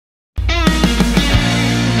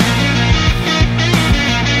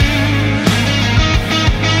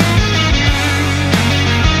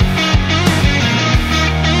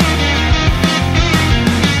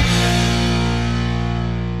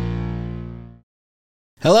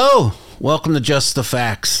Hello, welcome to Just the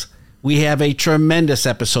Facts. We have a tremendous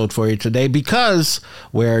episode for you today because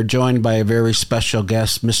we're joined by a very special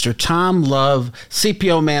guest, Mr. Tom Love,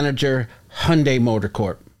 CPO Manager, Hyundai Motor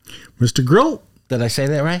Corp. Mr. Grill. Did I say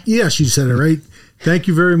that right? Yes, you said it right. Thank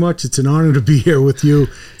you very much. It's an honor to be here with you.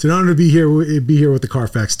 It's an honor to be here with the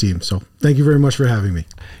Carfax team. So thank you very much for having me.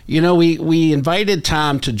 You know, we invited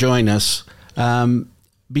Tom to join us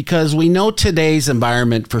because we know today's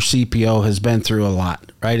environment for CPO has been through a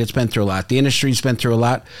lot, right? It's been through a lot. The industry's been through a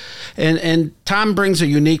lot. And Tom brings a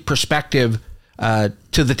unique perspective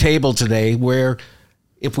to the table today where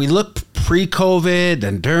if we look pre-COVID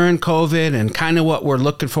and during COVID and kind of what we're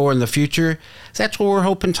looking for in the future, that's what we're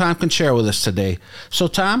hoping Tom can share with us today. So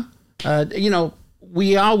Tom,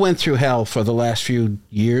 we all went through hell for the last few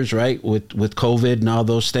years, right? With COVID and all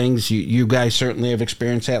those things. You guys certainly have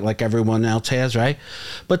experienced that like everyone else has, right?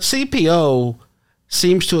 But CPO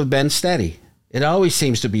seems to have been steady. It always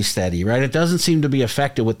seems to be steady, right? It doesn't seem to be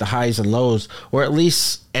affected with the highs and lows, or at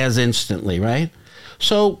least as instantly, right?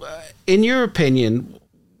 So in your opinion,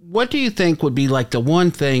 what do you think would be like the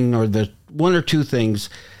one thing or the one or two things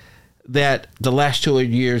that the last 2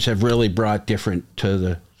 years have really brought different to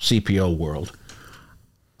the CPO world?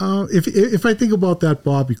 If I think about that,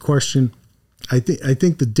 Bob, your question, I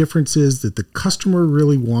think the difference is that the customer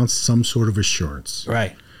really wants some sort of assurance.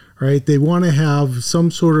 Right. Right. They want to have some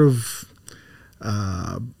sort of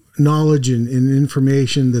knowledge and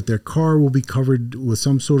information that their car will be covered with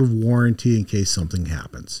some sort of warranty in case something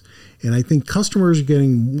happens. And I think customers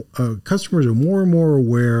are more and more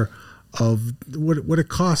aware of what it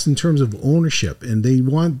costs in terms of ownership, and they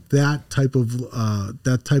want that type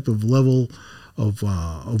of level of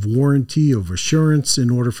warranty, of assurance, in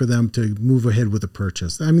order for them to move ahead with a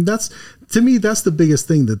purchase. I mean, that's the biggest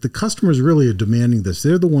thing, that the customers really are demanding this.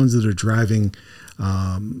 They're the ones that are driving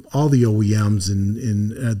all the OEMs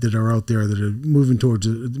and that are out there that are moving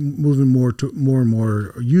more and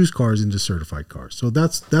more used cars into certified cars. So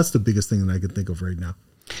that's the biggest thing that I can think of right now.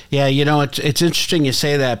 Yeah, you know, it's interesting you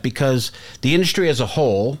say that because the industry as a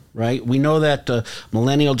whole, right, we know that the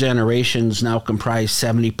millennial generations now comprise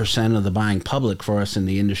 70% of the buying public for us in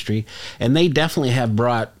the industry, and they definitely have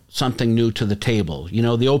brought something new to the table. You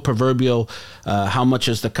know, the old proverbial, how much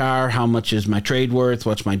is the car, how much is my trade worth,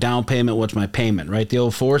 what's my down payment, what's my payment, right? The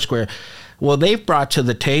old Foursquare. Well, they've brought to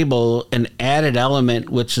the table an added element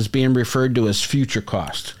which is being referred to as future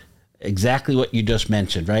cost. Exactly what you just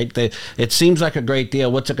mentioned, right? It seems like a great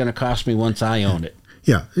deal. What's it going to cost me once I own it?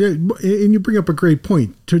 Yeah, and you bring up a great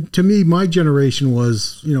point. To me, my generation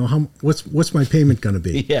was, what's my payment going to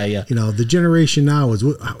be? Yeah. The generation now is,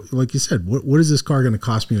 like you said, what is this car going to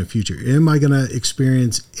cost me in the future? Am I going to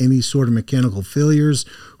experience any sort of mechanical failures?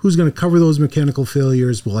 Who's going to cover those mechanical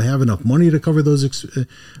failures? Will I have enough money to cover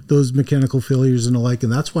those mechanical failures and the like?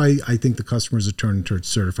 And that's why I think the customers are turning towards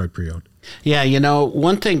certified pre-owned. Yeah,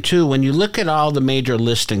 one thing too, when you look at all the major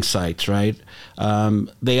listing sites, right,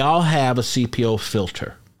 they all have a CPO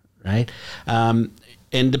filter, right?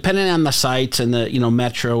 And depending on the sites and the,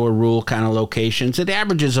 metro or rural kind of locations, it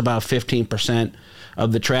averages about 15%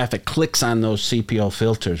 of the traffic clicks on those CPO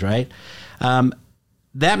filters, right?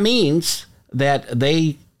 That means that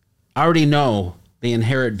they already know the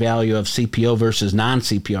inherent value of CPO versus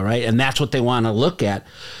non-CPO, right? And that's what they want to look at.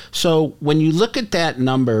 So when you look at that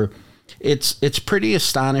number, it's pretty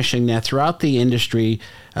astonishing that throughout the industry,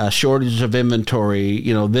 shortage of inventory,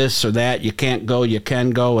 this or that, you can't go, you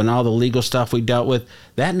can go, and all the legal stuff we dealt with,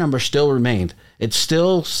 that number still remained. It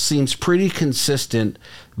still seems pretty consistent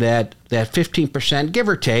that 15%, give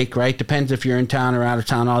or take, right? Depends if you're in town or out of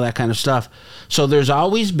town, all that kind of stuff. So there's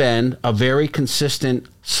always been a very consistent,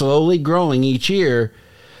 slowly growing each year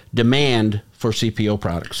demand for CPO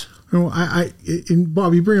products. And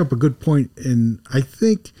Bob, you bring up a good point, and I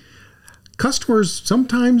think customers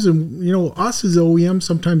sometimes, and us as OEMs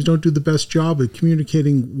sometimes don't do the best job of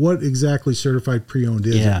communicating what exactly certified pre-owned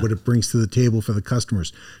is and what it brings to the table for the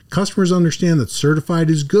customers. Customers understand that certified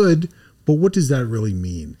is good, but what does that really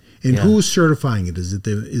mean? And who's certifying it? Is it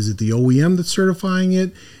the OEM that's certifying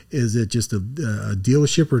it? Is it just a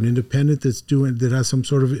dealership or an independent that has some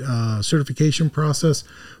sort of certification process?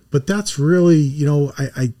 But that's really,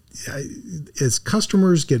 as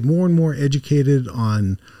customers get more and more educated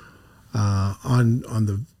on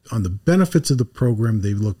the benefits of the program,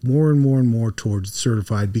 they look more and more towards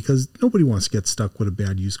certified, because nobody wants to get stuck with a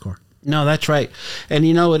bad used car. No, that's right. And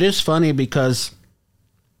it is funny because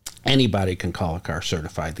anybody can call a car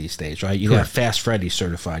certified these days, right? You got Fast Freddy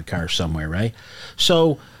certified cars somewhere, right?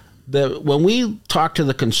 So when we talk to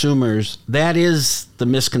the consumers, that is the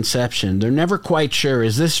misconception. They're never quite sure,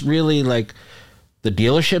 is this really like the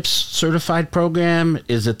dealership's certified program?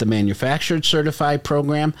 Is it the manufactured certified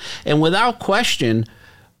program? And without question,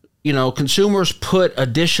 consumers put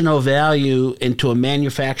additional value into a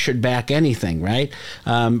manufactured back anything, right?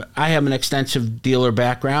 I have an extensive dealer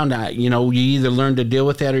background. You either learn to deal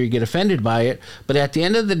with that or you get offended by it. But at the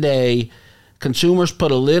end of the day, consumers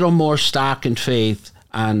put a little more stock and faith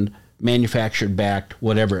on manufactured backed,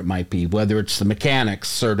 whatever it might be, whether it's the mechanics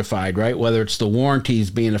certified, right? Whether it's the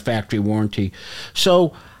warranties being a factory warranty.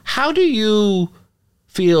 So how do you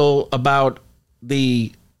feel about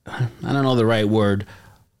I don't know the right word,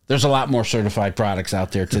 there's a lot more certified products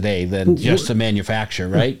out there today than just the manufacturer,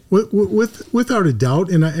 right? Without a doubt,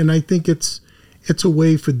 and I think it's a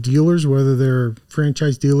way for dealers, whether they're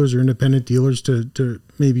franchise dealers or independent dealers, to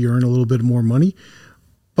maybe earn a little bit more money.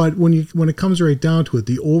 But when it comes right down to it,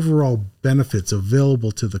 the overall benefits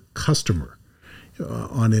available to the customer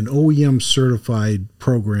on an OEM certified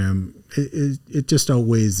program, it just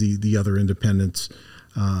outweighs the other independents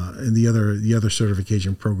and the other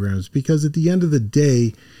certification programs, because at the end of the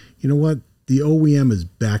day, you know what? The OEM is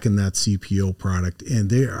backing that CPO product,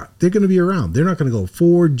 and they're going to be around. They're not going to go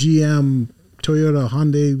Ford, GM, Toyota,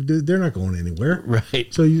 Hyundai. They're not going anywhere.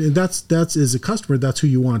 Right. So that's as a customer, that's who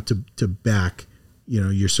you want to back,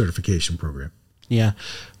 your certification program. Yeah.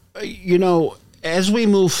 As we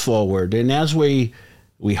move forward, and as we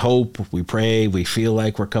hope, we pray, we feel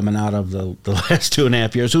like we're coming out of the last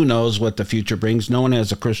 2.5 years, who knows what the future brings? No one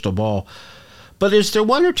has a crystal ball. But is there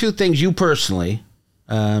one or two things you personally,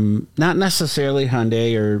 not necessarily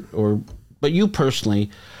Hyundai but you personally,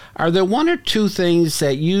 are there one or two things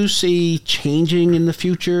that you see changing in the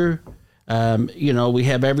future? We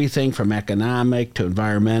have everything from economic to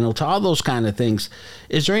environmental to all those kind of things.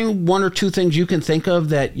 Is there any one or two things you can think of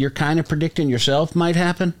that you're kind of predicting yourself might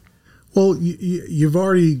happen? Well,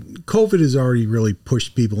 COVID has already really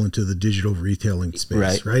pushed people into the digital retailing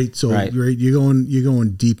space, right? So you're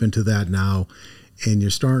going deep into that now, and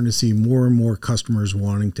you're starting to see more and more customers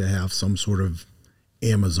wanting to have some sort of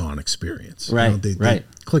Amazon experience. Right. They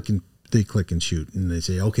click and shoot, and they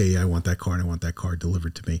say, okay, I want that car, and I want that car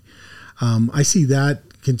delivered to me. I see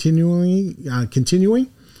that continuing,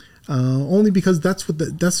 only because that's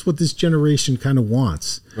what this generation kind of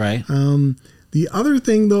wants. Right. The other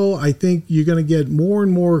thing, though, I think you're going to get more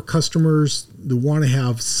and more customers that want to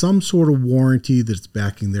have some sort of warranty that's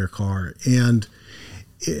backing their car, and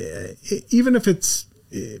even if it's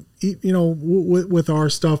with our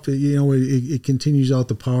stuff, it continues out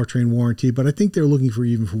the powertrain warranty, but I think they're looking for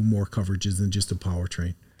more coverages than just a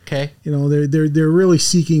powertrain. Okay. They're really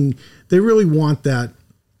seeking. They really want that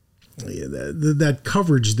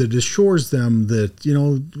coverage that assures them that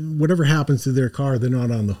whatever happens to their car, they're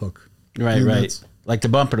not on the hook. Right. Like the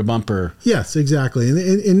bumper to bumper. Yes, exactly.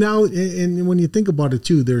 And now, and when you think about it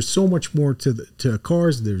too, there's so much more to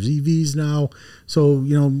cars. There's EVs now, so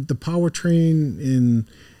the powertrain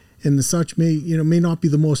and the such may not be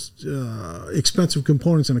the most expensive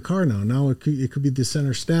components in a car now. Now it could be the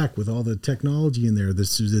center stack with all the technology in there.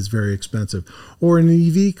 This is very expensive. Or in an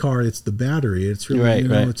EV car, it's the battery. It's really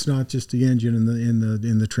it's not just the engine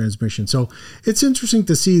and the transmission. So it's interesting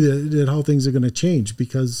to see that how things are going to change,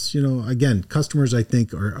 because again, customers, I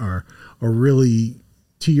think, are really,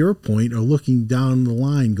 to your point, are looking down the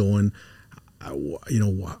line going,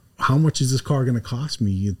 how much is this car going to cost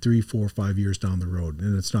me 3, 4, 5 years down the road?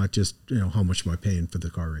 And it's not just, how much am I paying for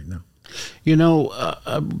the car right now?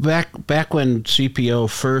 Back when CPO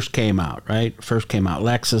first came out,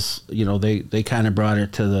 Lexus, they kind of brought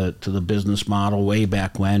it to the business model way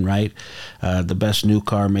back when, right? The best new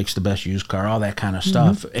car makes the best used car, all that kind of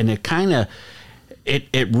stuff. Mm-hmm. And it kind of,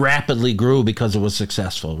 it rapidly grew because it was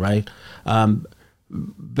successful, right?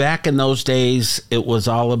 Back in those days, it was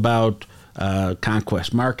all about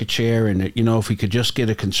conquest market share, and if we could just get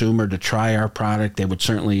a consumer to try our product, they would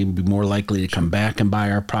certainly be more likely to come back and buy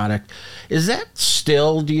our product. Is that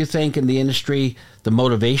still, do you think, in the industry, the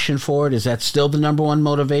motivation for it? Is that still the number one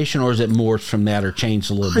motivation, or is it morphed from that or changed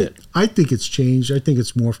a little bit? I think it's changed. I think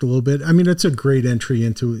it's morphed a little bit. I mean, it's a great entry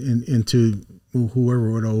into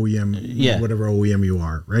whoever, what OEM, whatever OEM you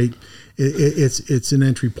are, right? It's an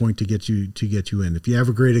entry point to get you in. If you have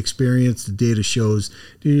a great experience, the data shows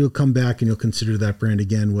you'll come back and you'll consider that brand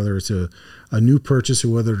again, whether it's a new purchase or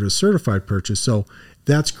whether it's a certified purchase. So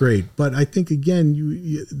that's great. But I think again,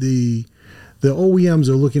 the OEMs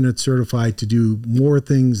are looking at certified to do more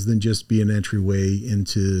things than just be an entryway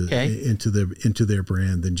into their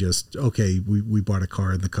brand, than just, we bought a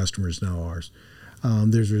car and the customer is now ours.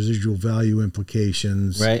 There's residual value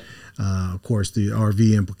implications. Right. Of course, the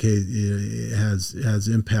RV has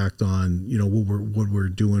impact on what we're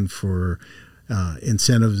doing for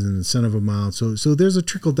incentives and incentive amounts. So there's a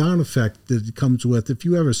trickle down effect that comes with if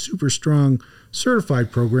you have a super strong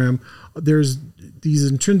certified program. There's these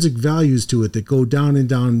intrinsic values to it that go down and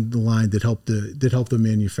down the line that help the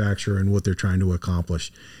manufacturer and what they're trying to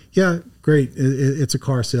accomplish. Yeah, great. It's a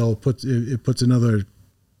car sale. It puts another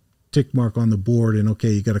tick mark on the board, and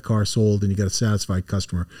okay, you got a car sold and you got a satisfied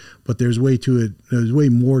customer. But there's way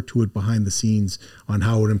more to it behind the scenes on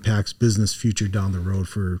how it impacts business future down the road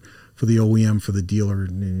for the OEM, for the dealer,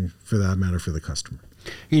 and for that matter, for the customer.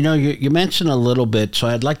 You mentioned a little bit, so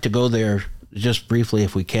I'd like to go there just briefly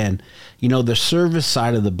if we can. The service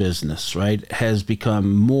side of the business, right, has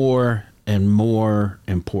become more and more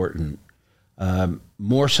important.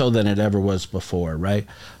 More so than it ever was before, right?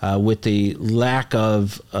 With the lack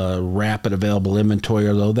of rapid available inventory,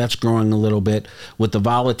 although that's growing a little bit, with the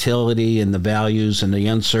volatility and the values and the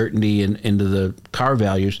uncertainty into the car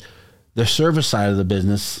values, the service side of the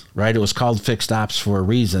business, right? It was called fixed ops for a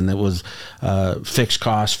reason. It was fixed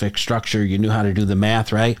cost, fixed structure. You knew how to do the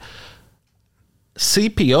math, right?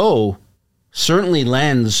 CPO certainly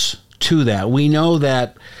lends to that. We know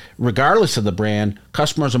that regardless of the brand,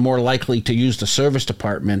 customers are more likely to use the service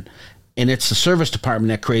department, and it's the service department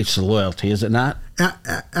that creates the loyalty, is it not?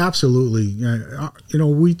 Absolutely.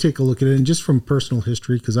 We take a look at it, and just from personal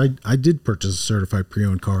history, because I did purchase a certified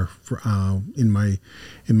pre-owned car in my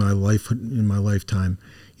lifetime.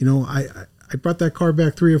 I brought that car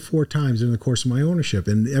back 3 or 4 times in the course of my ownership,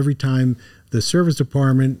 and every time the service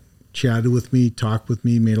department chatted with me, talked with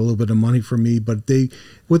me, made a little bit of money from me, but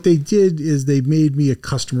what they did is they made me a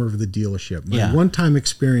customer of the dealership. My one-time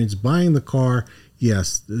experience buying the car,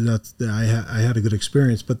 yes, I had a good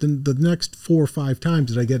experience, but then the next 4 or 5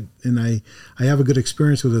 times that I get and I have a good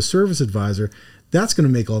experience with a service advisor, that's going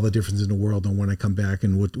to make all the difference in the world on when I come back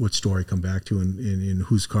and what store I come back to and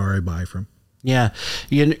whose car I buy from. Yeah,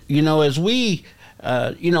 as we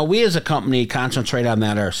as a company concentrate on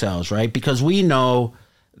that ourselves, right? Because we know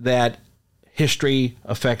that history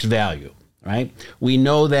affects value, right? We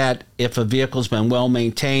know that if a vehicle's been well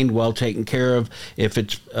maintained, well taken care of, if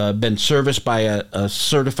it's been serviced by a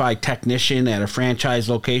certified technician at a franchise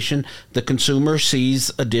location, the consumer sees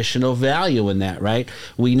additional value in that, right?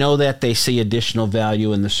 We know that they see additional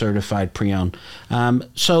value in the certified pre-owned.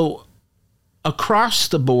 So across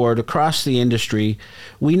the board, across the industry,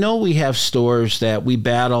 we know we have stores that we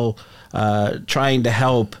battle trying to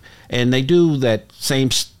help, and they do that same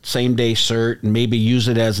day cert and maybe use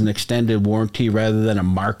it as an extended warranty rather than a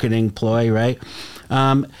marketing ploy, right?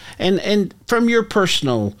 And from your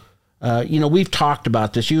personal, we've talked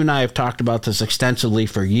about this. You and I have talked about this extensively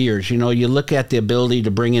for years. You look at the ability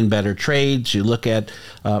to bring in better trades. You look at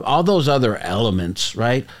all those other elements,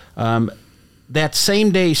 right? That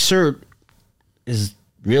same day cert is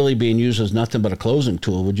really being used as nothing but a closing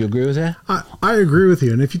tool. Would you agree with that? I agree with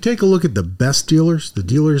you. And if you take a look at the best dealers, the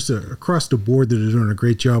dealers across the board that are doing a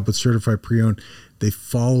great job with certified pre-owned, they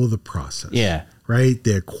follow the process. Yeah. Right?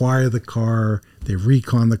 They acquire the car, they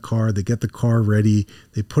recon the car, they get the car ready,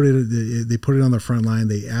 they put it on the front line,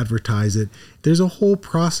 they advertise it. There's a whole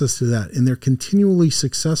process to that, and they're continually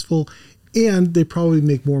successful, and they probably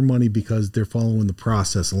make more money because they're following the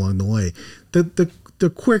process along the way. The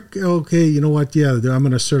quick, okay, you know what? Yeah, I'm going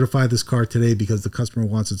to certify this car today because the customer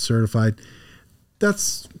wants it certified.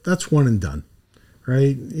 That's one and done,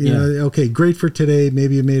 right? Okay, great for today.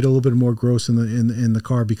 Maybe you made a little bit more gross in the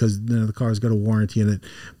car because the car's got a warranty in it,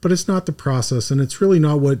 but it's not the process, and it's really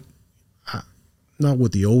not what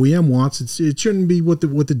the OEM wants. It shouldn't be what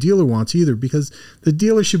the dealer wants either, because the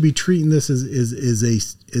dealer should be treating this as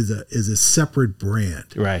a separate brand,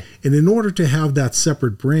 right? And in order to have that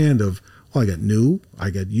separate brand of, well, I got new, I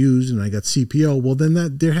got used, and I got CPO. Well,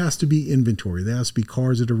 then there has to be inventory. There has to be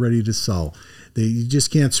cars that are ready to sell. You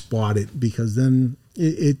just can't spot it, because then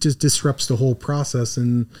it just disrupts the whole process.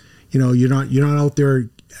 And you're not out there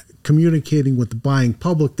communicating with the buying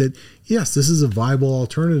public that, yes, this is a viable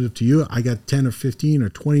alternative to you. I got 10 or 15 or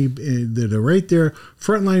 20 that are right there,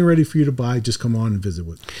 front line ready for you to buy. Just come on and visit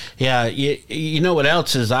with. Yeah, you know what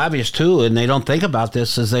else is obvious too, and they don't think about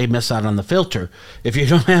this, is they miss out on the filter. If you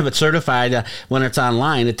don't have it certified when it's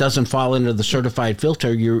online, it doesn't fall into the certified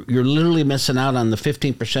filter. You're literally missing out on the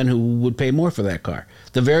 15% who would pay more for that car.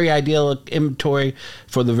 The very ideal inventory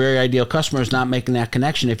for the very ideal customer is not making that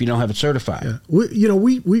connection if you don't have it certified. Yeah.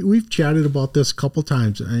 We've chatted about this a couple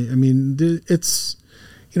times. I mean, it's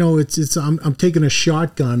I'm taking a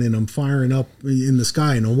shotgun and I'm firing up in the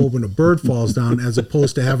sky, and I'm hoping a bird falls down, as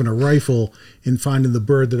opposed to having a rifle and finding the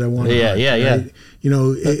bird that I want. Yeah.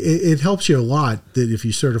 It helps you a lot that if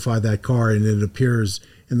you certify that car and it appears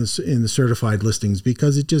in the certified listings,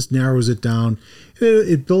 because it just narrows it down.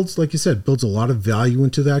 It builds, like you said, builds a lot of value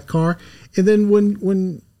into that car. And then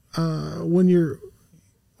when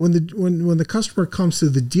the customer comes to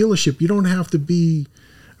the dealership, you don't have to be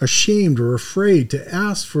ashamed or afraid to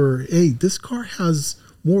ask for, hey, this car has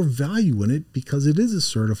more value in it because it is a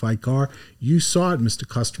certified car. You saw it, Mr.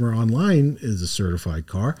 Customer, online is a certified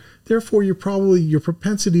car. Therefore, your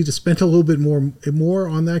propensity to spend a little bit more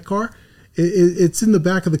on that car, it's in the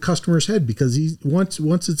back of the customer's head, because once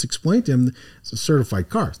it's explained to him, it's a certified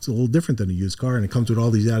car. It's a little different than a used car, and it comes with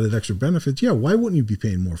all these added extra benefits. Yeah, why wouldn't you be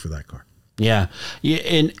paying more for that car? Yeah.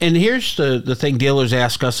 And here's the thing dealers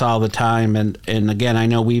ask us all the time, and again, I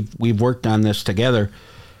know we've worked on this together.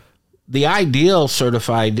 The ideal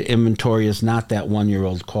certified inventory is not that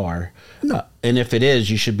 1-year-old car. No. And if it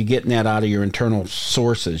is, you should be getting that out of your internal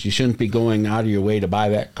sources. You shouldn't be going out of your way to buy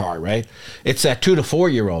that car, right? It's that 2 to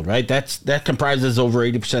 4-year-old, right? That comprises over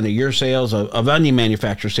 80% of your sales, of any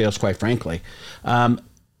manufacturer sales, quite frankly.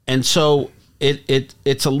 And so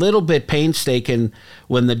it's a little bit painstaking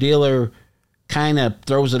when the dealer kind of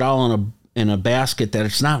throws it all in a basket that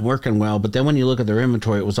it's not working well. But then when you look at their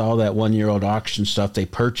inventory, it was all that 1-year-old auction stuff they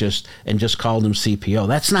purchased and just called them CPO.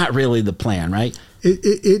 That's not really the plan, right?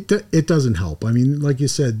 It doesn't help. I mean, like you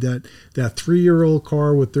said, that 3-year-old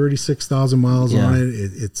car with 36,000 miles on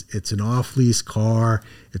it, it's an off-lease car.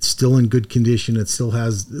 It's still in good condition. It still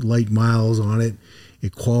has light miles on it.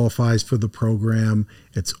 It qualifies for the program.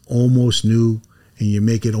 It's almost new, and you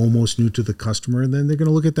make it almost new to the customer, and then they're going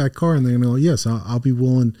to look at that car and they're going to go, yes, I'll be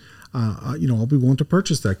willing. I'll be willing to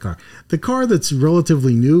purchase that car. The car that's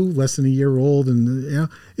relatively new, less than a year old, and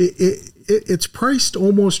it's priced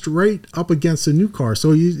almost right up against a new car.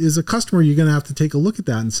 So as a customer, you're going to have to take a look at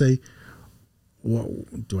that and say, well,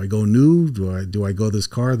 do I go new? Do I go this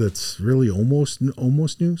car that's really almost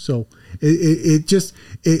new? So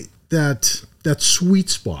that sweet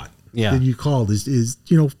spot. Yeah. That you called is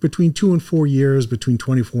between 2 and 4 years, between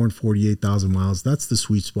 24 and 48,000 miles. That's the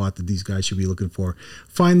sweet spot that these guys should be looking for.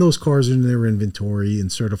 Find those cars in their inventory and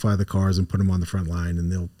certify the cars and put them on the front line,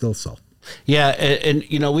 and they'll sell. Yeah, and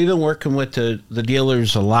we've been working with the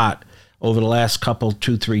dealers a lot over the last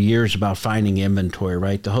 2-3 years about finding inventory,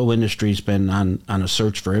 right? The whole industry's been on a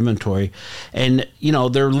search for inventory, and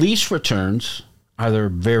their lease returns are their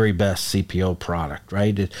very best CPO product,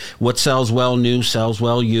 right? What sells well new sells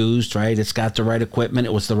well used, right? It's got the right equipment.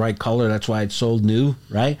 It was the right color. That's why it sold new,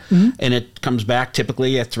 right? Mm-hmm. And it comes back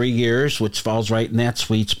typically at 3 years, which falls right in that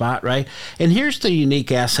sweet spot, right? And here's the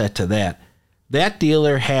unique asset to that. That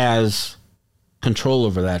dealer has control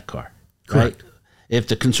over that car, right? Correct. If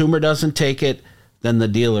the consumer doesn't take it, then the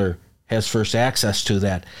dealer has first access to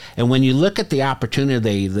that. And when you look at the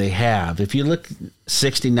opportunity they have, if you look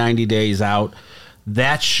 60, 90 days out,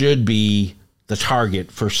 that should be the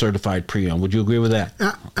target for certified pre-owned. Would you agree with that?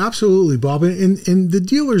 Absolutely, Bob. And the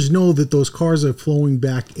dealers know that those cars are flowing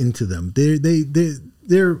back into them.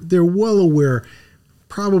 They're well aware,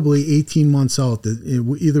 probably 18 months out, that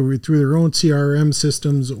either through their own CRM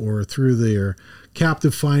systems or through their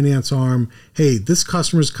captive finance arm, hey, this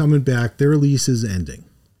customer's coming back, their lease is ending.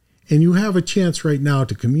 And you have a chance right now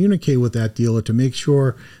to communicate with that dealer to make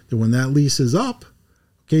sure that when that lease is up,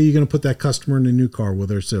 okay, you're going to put that customer in a new car,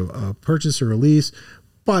 whether it's a purchase or a lease,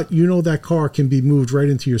 but that car can be moved right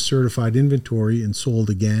into your certified inventory and sold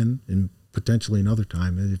again, and potentially another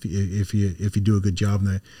time if you do a good job in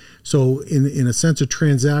that. So in a sense of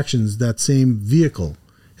transactions, that same vehicle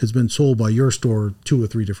has been sold by your store 2 or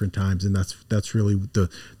 3 different times, and that's really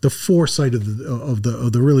the foresight of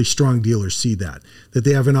the really strong dealers see that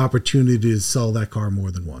they have an opportunity to sell that car more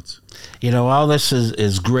than once. All this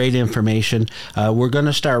is great information. We're going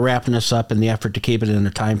to start wrapping this up in the effort to keep it in the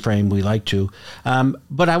time frame we like to.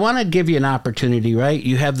 But I want to give you an opportunity, right?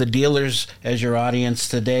 You have the dealers as your audience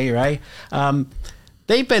today, right?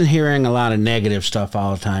 They've been hearing a lot of negative stuff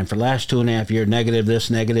all the time for the last 2.5 years, negative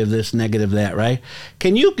this, negative that, right?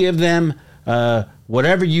 Can you give them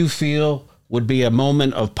whatever you feel would be a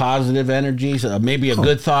moment of positive energy, maybe a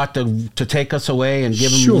good thought to take us away and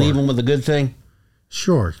leave them with a good thing?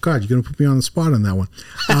 Sure. God, you're going to put me on the spot on that one.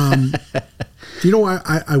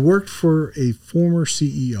 I worked for a former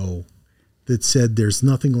CEO that said there's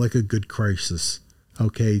nothing like a good crisis,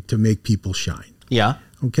 okay, to make people shine. Yeah.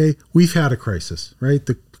 Okay, we've had a crisis, right?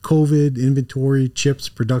 The COVID, inventory, chips,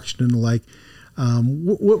 production, and the like.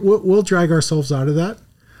 We'll drag ourselves out of that.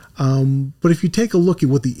 But if you take a look at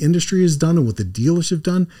what the industry has done and what the dealers have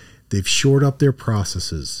done, they've shored up their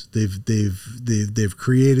processes. They've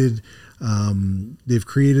created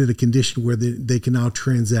a condition where they can now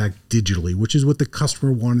transact digitally, which is what the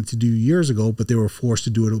customer wanted to do years ago, but they were forced to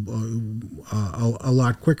do it a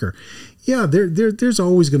lot quicker. Yeah, there's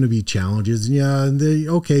always going to be challenges. Yeah,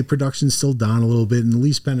 production's still down a little bit, and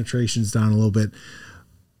lease penetration's down a little bit.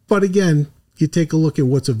 But again, you take a look at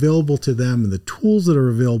what's available to them and the tools that are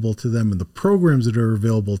available to them and the programs that are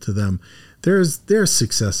available to them. There's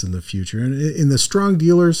success in the future. And in the strong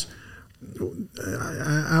dealers,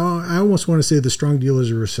 I almost want to say the strong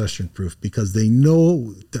dealers are recession-proof because they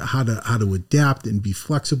know how to adapt and be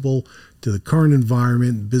flexible to the current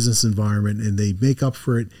environment, business environment, and they make up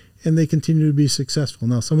for it, and they continue to be successful.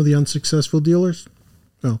 Now, some of the unsuccessful dealers,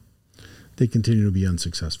 well, they continue to be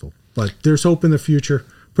unsuccessful. But there's hope in the future.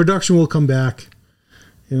 Production will come back.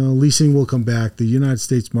 Leasing will come back. The United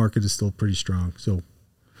States market is still pretty strong, so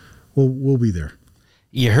we'll be there.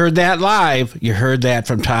 You heard that live. You heard that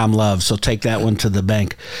from Tom Love, so take that one to the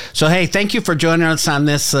bank. So, hey, thank you for joining us on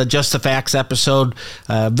this Just the Facts episode.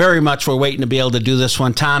 Very much we're waiting to be able to do this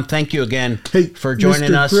one. Tom, thank you again for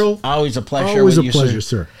joining us. Grill, always a pleasure. Always a pleasure,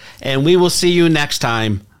 sir. And we will see you next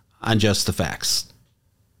time on Just the Facts.